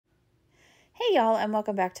Hey y'all, and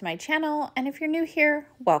welcome back to my channel, and if you're new here,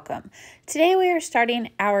 welcome. Today we are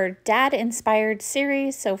starting our dad-inspired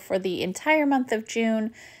series, so for the entire month of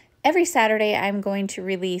June, every Saturday I'm going to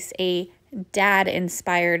release a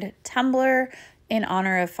dad-inspired tumbler in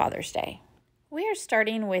honor of Father's Day. We are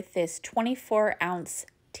starting with this 24-ounce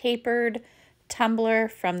tapered tumbler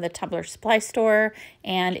from the tumbler supply store,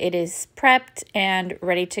 and it is prepped and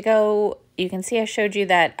ready to go. You can see I showed you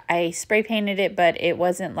that I spray painted it, but it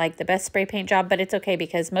wasn't like the best spray paint job, but it's okay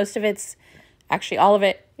because most of it's, actually all of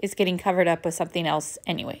it, is getting covered up with something else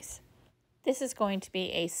anyways. This is going to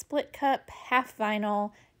be a split cup, half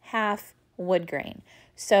vinyl, half wood grain.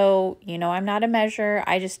 So, you know, I'm not a measure.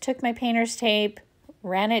 I just took my painter's tape,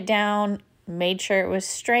 ran it down, made sure it was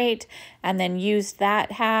straight, and then used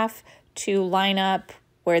that half to line up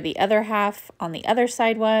where the other half on the other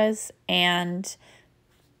side was and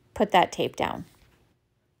put that tape down.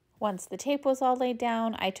 Once the tape was all laid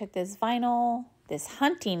down, I took this vinyl, this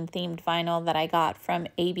hunting themed vinyl that I got from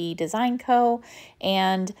AB Design Co.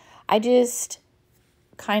 And I just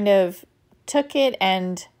kind of took it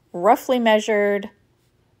and roughly measured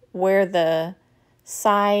where the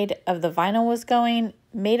side of the vinyl was going,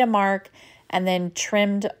 made a mark, and then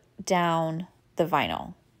trimmed down the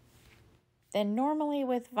vinyl. Then normally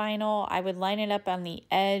with vinyl, I would line it up on the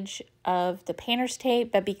edge of the painter's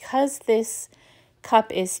tape, but because this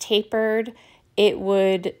cup is tapered, it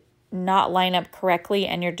would not line up correctly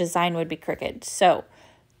and your design would be crooked. So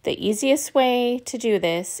the easiest way to do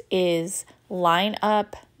this is line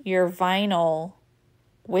up your vinyl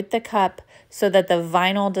with the cup so that the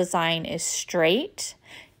vinyl design is straight.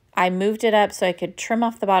 I moved it up so I could trim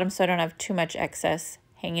off the bottom so I don't have too much excess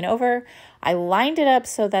hanging over. I lined it up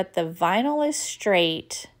so that the vinyl is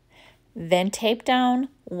straight, then taped down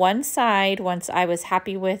one side once I was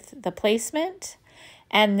happy with the placement,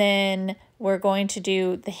 and then we're going to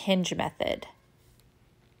do the hinge method.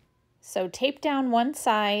 So tape down one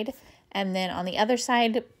side, and then on the other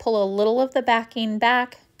side, pull a little of the backing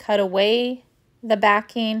back, cut away the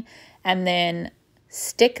backing, and then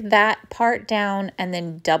stick that part down, and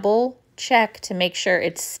then double check to make sure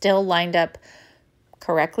it's still lined up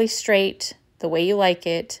correctly straight the way you like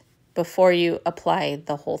it before you apply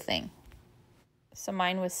the whole thing. So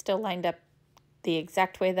mine was still lined up the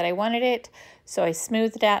exact way that I wanted it. So I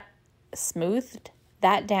smoothed that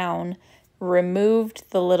down, removed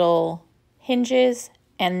the little hinges,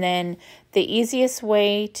 and then the easiest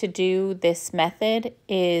way to do this method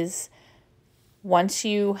is once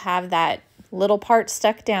you have that little part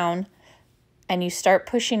stuck down and you start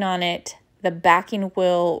pushing on it, the backing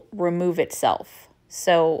will remove itself.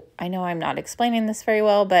 So I know I'm not explaining this very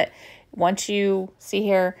well, but once you see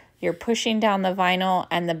here, you're pushing down the vinyl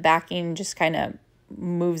and the backing just kind of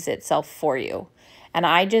moves itself for you. And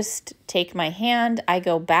I just take my hand, I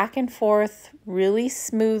go back and forth really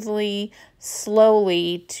smoothly,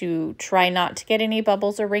 slowly to try not to get any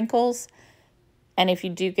bubbles or wrinkles. And if you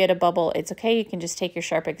do get a bubble, it's okay. You can just take your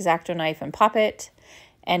sharp X-Acto knife and pop it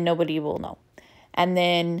and nobody will know. And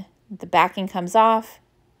then the backing comes off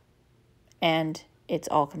and it's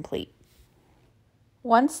all complete.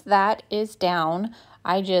 Once that is down,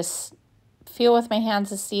 I just feel with my hands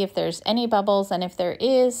to see if there's any bubbles, and if there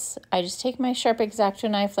is, I just take my sharp X-Acto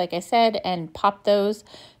knife, like I said, and pop those.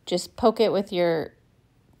 Just poke it with your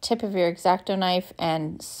tip of your X-Acto knife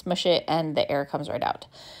and smush it, and the air comes right out.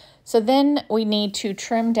 So then we need to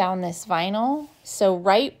trim down this vinyl. So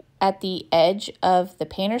right at the edge of the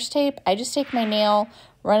painter's tape, I just take my nail,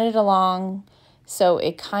 run it along, so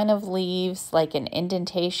it kind of leaves like an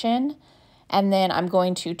indentation. And then I'm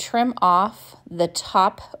going to trim off the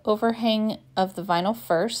top overhang of the vinyl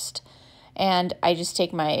first. And I just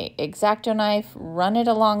take my X-Acto knife, run it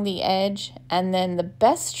along the edge. And then the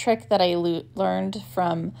best trick that I learned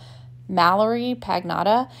from Mallory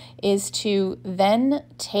Pagnotta is to then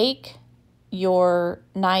take your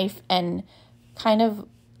knife and kind of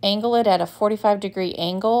angle it at a 45-degree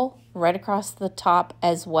angle right across the top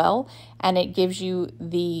as well, and it gives you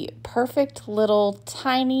the perfect little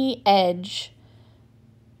tiny edge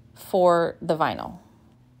for the vinyl.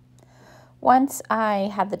 Once I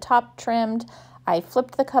had the top trimmed, I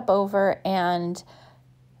flipped the cup over, and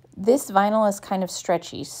this vinyl is kind of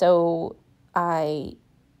stretchy, so I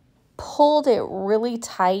pulled it really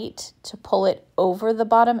tight to pull it over the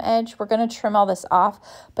bottom edge. We're going to trim all this off,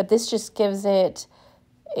 but this just gives it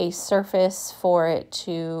a surface for it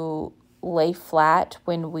to lay flat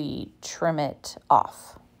when we trim it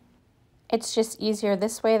off. It's just easier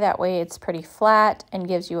this way, that way it's pretty flat and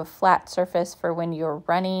gives you a flat surface for when you're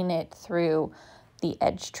running it through the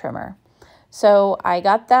edge trimmer. So I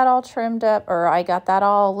got that all trimmed up, or I got that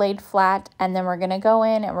all laid flat, and then we're gonna go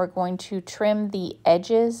in and we're going to trim the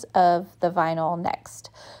edges of the vinyl next.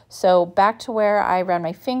 So back to where I ran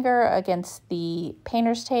my finger against the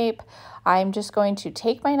painter's tape, I'm just going to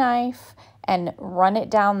take my knife and run it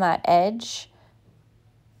down that edge,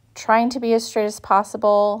 trying to be as straight as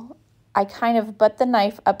possible. I kind of butt the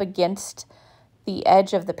knife up against the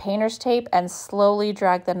edge of the painter's tape and slowly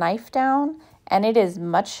drag the knife down, and it is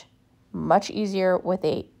much easier with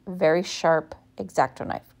a very sharp X-Acto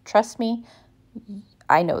knife. Trust me,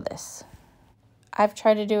 I know this. I've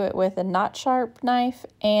tried to do it with a not sharp knife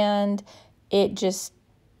and it just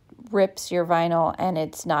rips your vinyl and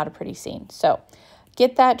it's not a pretty scene. So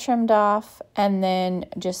get that trimmed off and then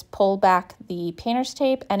just pull back the painter's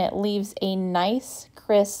tape and it leaves a nice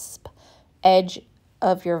crisp edge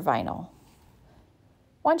of your vinyl.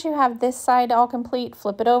 Once you have this side all complete,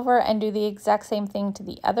 flip it over and do the exact same thing to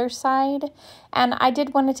the other side. And I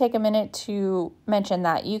did want to take a minute to mention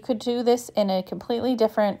that you could do this in a completely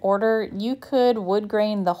different order. You could wood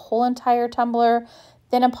grain the whole entire tumbler,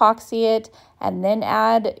 then epoxy it, and then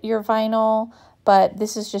add your vinyl. But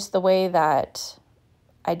this is just the way that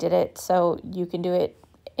I did it, so you can do it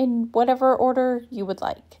in whatever order you would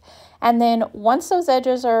like. And then once those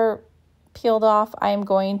edges are peeled off, I'm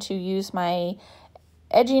going to use my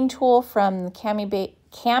edging tool from the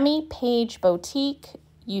Cami Page Boutique.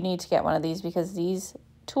 You need to get one of these because these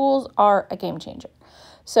tools are a game changer.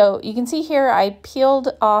 So you can see here I peeled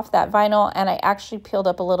off that vinyl and I actually peeled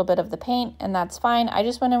up a little bit of the paint, and that's fine. I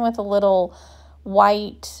just went in with a little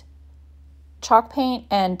white chalk paint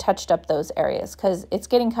and touched up those areas because it's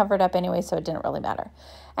getting covered up anyway, so it didn't really matter.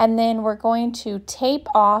 And then we're going to tape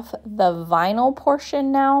off the vinyl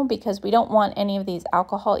portion now because we don't want any of these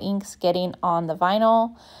alcohol inks getting on the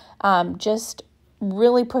vinyl. Just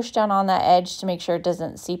really push down on that edge to make sure it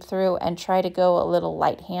doesn't seep through and try to go a little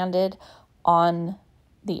light-handed on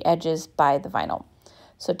the edges by the vinyl.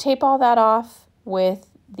 So tape all that off with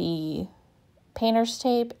the painter's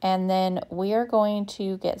tape, and then we are going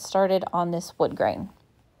to get started on this wood grain.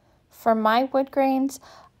 For my wood grains,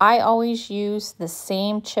 I always use the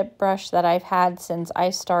same chip brush that I've had since I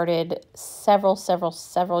started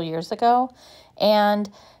several years ago. And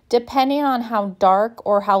depending on how dark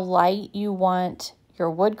or how light you want your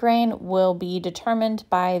wood grain will be determined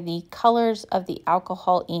by the colors of the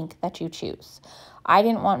alcohol ink that you choose. I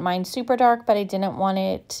didn't want mine super dark, but I didn't want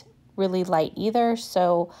it really light either,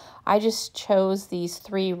 so I just chose these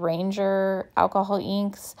 3 Ranger alcohol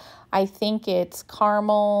inks. I think it's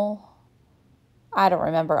caramel, I don't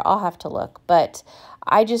remember, I'll have to look, but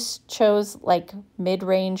I just chose like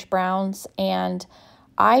mid-range browns, and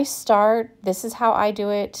this is how I do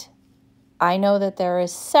it. I know that there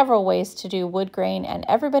is several ways to do wood grain and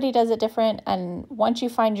everybody does it different, and once you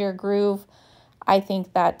find your groove, I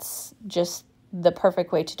think that's just the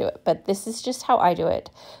perfect way to do it, but this is just how I do it.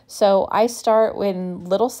 So I start with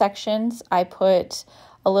little sections. I put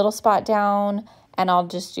a little spot down and I'll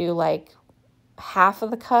just do like half of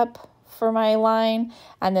the cup for my line,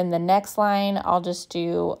 and then the next line I'll just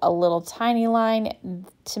do a little tiny line.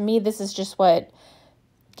 To me, this is just what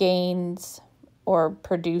gains or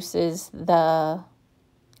produces the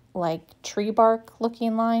like tree bark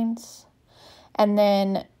looking lines. And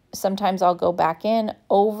then sometimes I'll go back in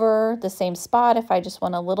over the same spot if I just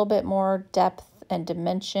want a little bit more depth and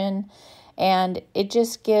dimension. And it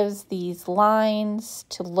just gives these lines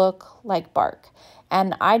to look like bark.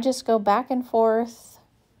 And I just go back and forth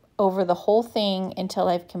over the whole thing until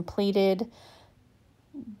I've completed,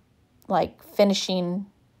 like finishing,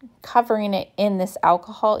 covering it in this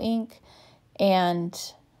alcohol ink and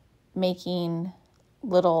making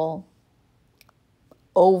little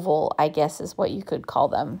oval, I guess is what you could call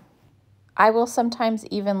them. I will sometimes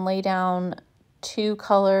even lay down 2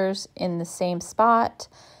 colors in the same spot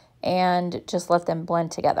and just let them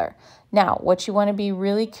blend together. Now, what you want to be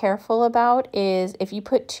really careful about is if you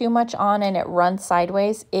put too much on and it runs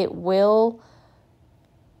sideways, it will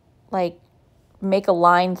like make a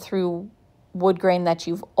line through wood grain that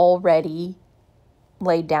you've already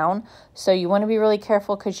laid down. So you want to be really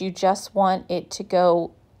careful because you just want it to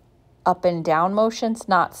go up and down motions,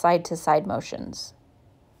 not side to side motions.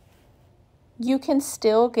 You can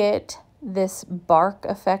still get this bark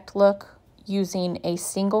effect look using a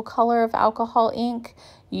single color of alcohol ink.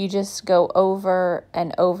 You just go over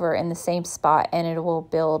and over in the same spot and it will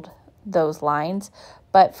build those lines.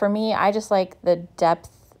 But for me, I just like the depth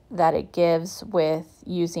that it gives with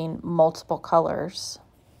using multiple colors.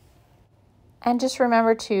 And just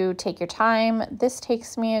remember to take your time. This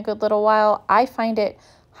takes me a good little while. I find it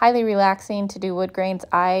highly relaxing to do wood grains.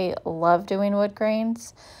 I love doing wood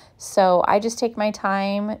grains. So I just take my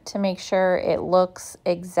time to make sure it looks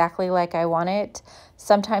exactly like I want it.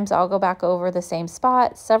 Sometimes I'll go back over the same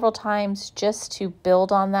spot several times just to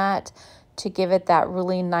build on that, to give it that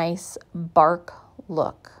really nice bark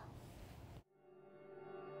look.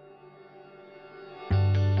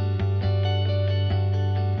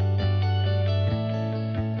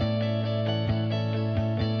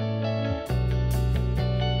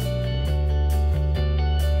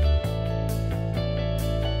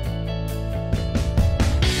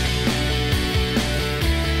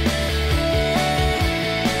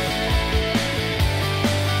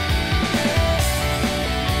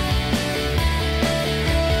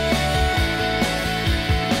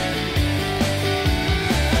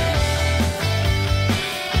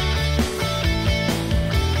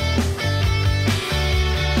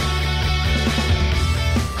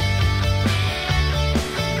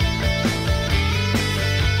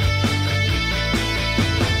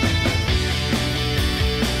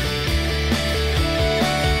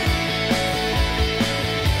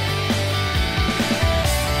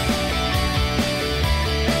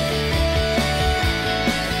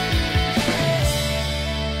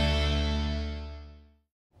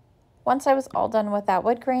 Once I was all done with that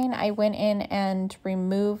wood grain, I went in and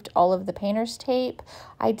removed all of the painter's tape.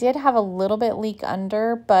 I did have a little bit leak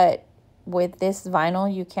under, but with this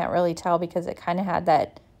vinyl, you can't really tell because it kind of had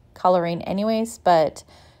that coloring anyways, but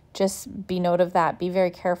just be note of that. Be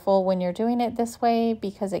very careful when you're doing it this way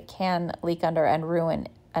because it can leak under and ruin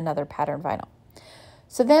another pattern vinyl.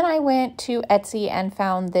 So then I went to Etsy and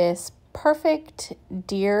found this perfect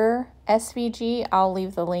deer SVG. I'll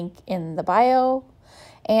leave the link in the bio.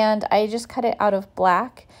 And I just cut it out of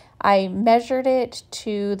black. I measured it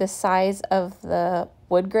to the size of the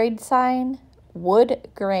wood grain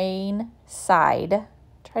side.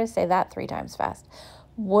 Try to say that 3 times fast.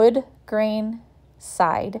 Wood grain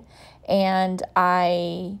side. And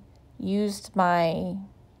I used my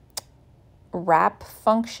wrap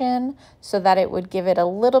function so that it would give it a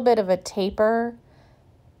little bit of a taper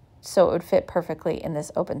so it would fit perfectly in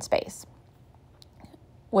this open space,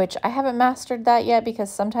 which I haven't mastered that yet because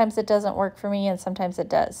sometimes it doesn't work for me and sometimes it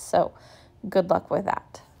does. So good luck with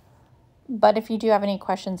that. But if you do have any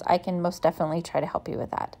questions, I can most definitely try to help you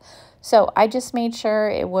with that. So I just made sure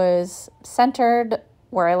it was centered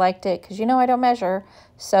where I liked it because you know I don't measure.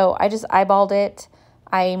 So I just eyeballed it.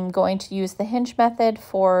 I'm going to use the hinge method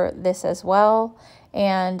for this as well.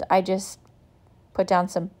 And I just put down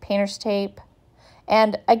some painter's tape.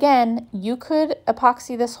 And again, you could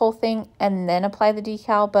epoxy this whole thing and then apply the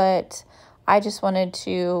decal, but I just wanted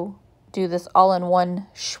to do this all in one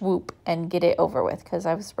swoop and get it over with because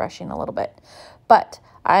I was rushing a little bit. But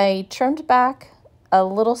I trimmed back a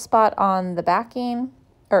little spot on the backing,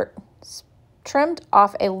 or trimmed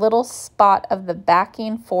off a little spot of the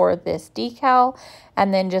backing for this decal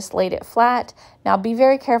and then just laid it flat. Now be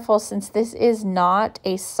very careful since this is not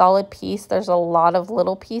a solid piece. There's a lot of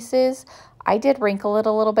little pieces. I did wrinkle it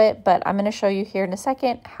a little bit, but I'm going to show you here in a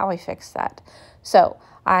second how I fixed that. So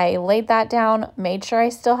I laid that down, made sure I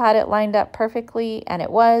still had it lined up perfectly, and it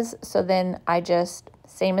was. So then I just,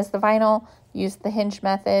 same as the vinyl, used the hinge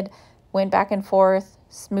method, went back and forth,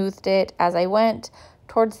 smoothed it as I went.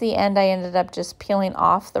 Towards the end, I ended up just peeling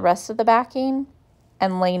off the rest of the backing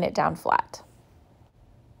and laying it down flat.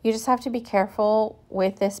 You just have to be careful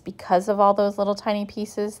with this because of all those little tiny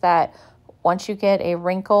pieces that once you get a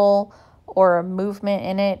wrinkle or a movement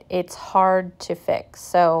in it, it's hard to fix.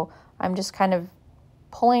 So I'm just kind of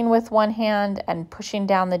pulling with one hand and pushing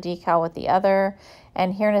down the decal with the other.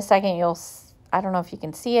 And here in a second, I don't know if you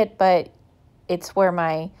can see it, but it's where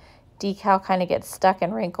my decal kind of gets stuck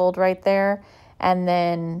and wrinkled right there. And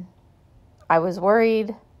then I was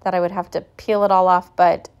worried that I would have to peel it all off,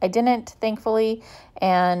 but I didn't, thankfully.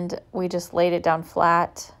 And we just laid it down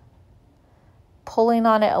flat, pulling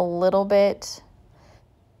on it a little bit.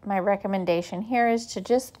 My recommendation here is to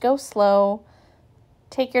just go slow,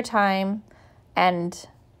 take your time, and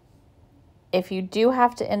if you do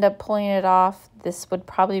have to end up pulling it off, this would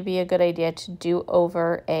probably be a good idea to do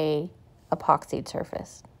over a epoxied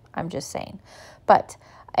surface. I'm just saying. But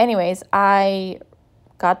anyways, I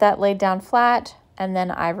got that laid down flat, and then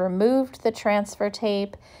I removed the transfer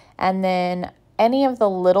tape, and then any of the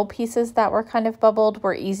little pieces that were kind of bubbled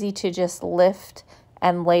were easy to just lift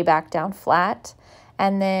and lay back down flat.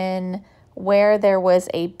 And then where there was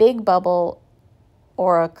a big bubble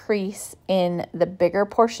or a crease in the bigger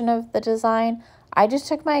portion of the design, I just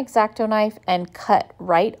took my X-Acto knife and cut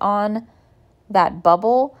right on that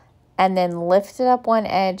bubble and then lifted up one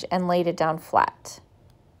edge and laid it down flat.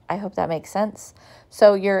 I hope that makes sense.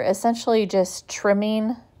 So you're essentially just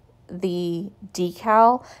trimming the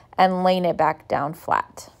decal and laying it back down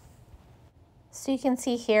flat. So you can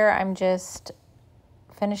see here, I'm just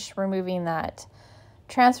finished removing that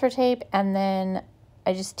transfer tape, and then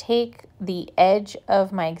I just take the edge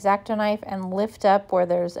of my X-Acto knife and lift up where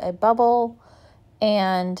there's a bubble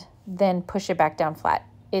and then push it back down flat.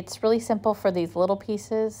 It's really simple for these little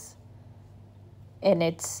pieces, and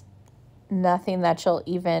it's nothing that you'll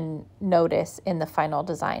even notice in the final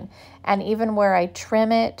design. And even where I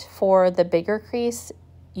trim it for the bigger crease,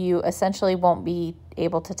 you essentially won't be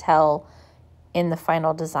able to tell in the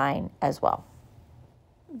final design as well.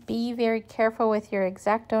 Be very careful with your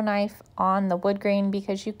X-Acto knife on the wood grain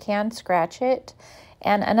because you can scratch it.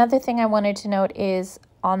 And another thing I wanted to note is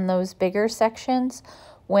on those bigger sections,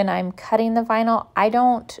 when I'm cutting the vinyl, I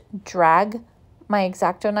don't drag my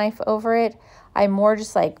X-Acto knife over it. I more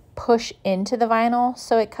just like push into the vinyl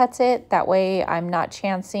so it cuts it. That way I'm not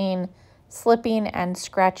chancing slipping and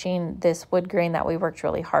scratching this wood grain that we worked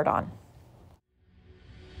really hard on.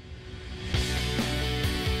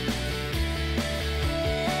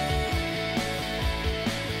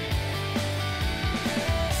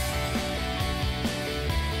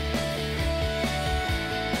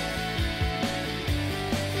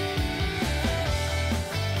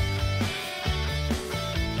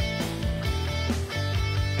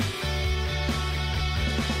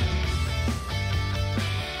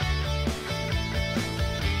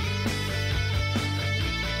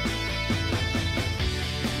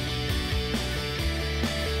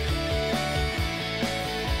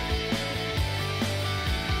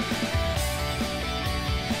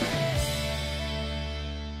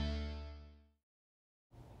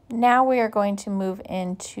 Now we are going to move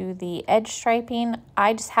into the edge striping.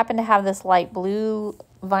 I just happen to have this light blue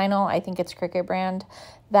vinyl, I think it's Cricut brand,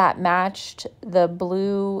 that matched the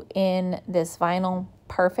blue in this vinyl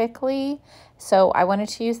perfectly. So I wanted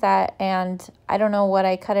to use that, and I don't know what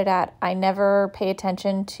I cut it at. I never pay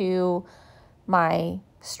attention to my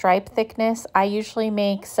stripe thickness. I usually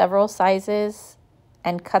make several sizes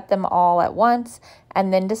and cut them all at once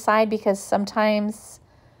and then decide, because sometimes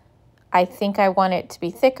I think I want it to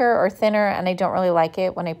be thicker or thinner, and I don't really like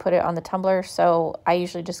it when I put it on the tumbler, so I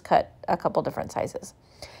usually just cut a couple different sizes.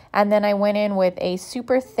 And then I went in with a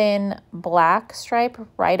super thin black stripe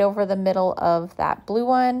right over the middle of that blue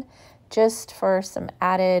one, just for some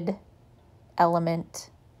added element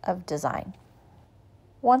of design.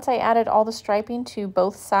 Once I added all the striping to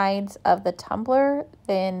both sides of the tumbler,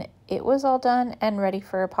 then it was all done and ready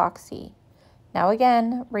for epoxy. Now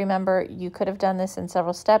again, remember, you could have done this in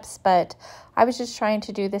several steps, but I was just trying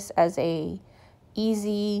to do this as a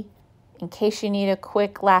easy, in case you need a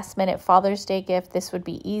quick last minute Father's Day gift, this would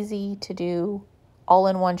be easy to do all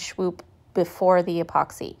in one swoop before the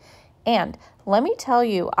epoxy. And let me tell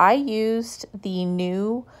you, I used the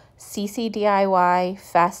new CC DIY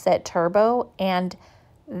Fast Set Turbo, and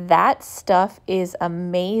that stuff is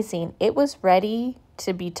amazing. It was ready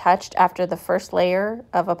to be touched after the first layer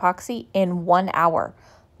of epoxy in 1 hour.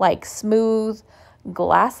 Like smooth,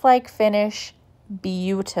 glass-like finish,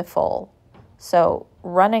 beautiful. So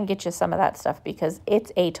run and get you some of that stuff because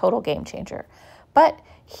it's a total game changer. But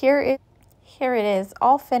here it is,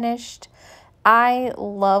 all finished. I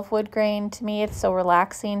love wood grain. To me, it's so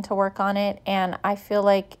relaxing to work on it, and I feel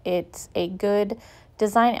like it's a good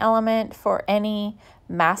design element for any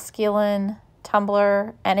masculine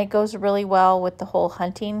tumbler, and it goes really well with the whole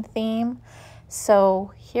hunting theme.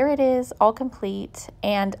 So here it is, all complete,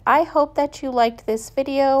 and I hope that you liked this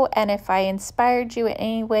video, and if I inspired you in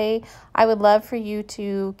any way, I would love for you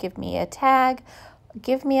to give me a tag,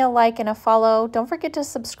 give me a like and a follow. Don't forget to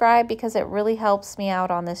subscribe because it really helps me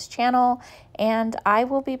out on this channel, and I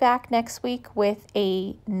will be back next week with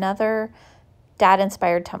another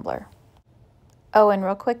dad-inspired tumbler. Oh, and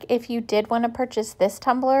real quick, if you did want to purchase this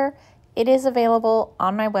tumbler, it is available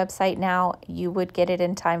on my website now. You would get it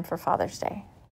in time for Father's Day.